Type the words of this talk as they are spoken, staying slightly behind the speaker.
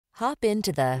Hop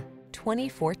into the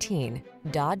 2014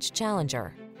 Dodge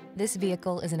Challenger. This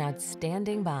vehicle is an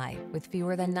outstanding buy with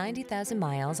fewer than 90,000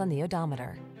 miles on the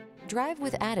odometer. Drive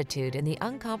with attitude in the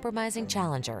uncompromising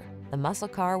Challenger, the muscle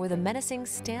car with a menacing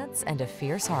stance and a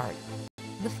fierce heart.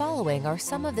 The following are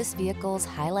some of this vehicle's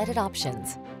highlighted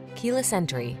options: keyless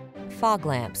entry, fog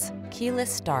lamps,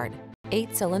 keyless start,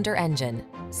 8-cylinder engine,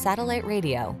 satellite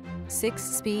radio,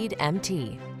 6-speed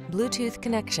MT, Bluetooth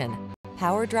connection,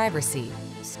 power driver seat,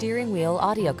 steering wheel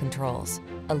audio controls,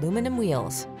 aluminum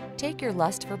wheels. Take your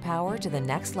lust for power to the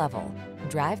next level.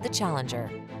 Drive the Challenger.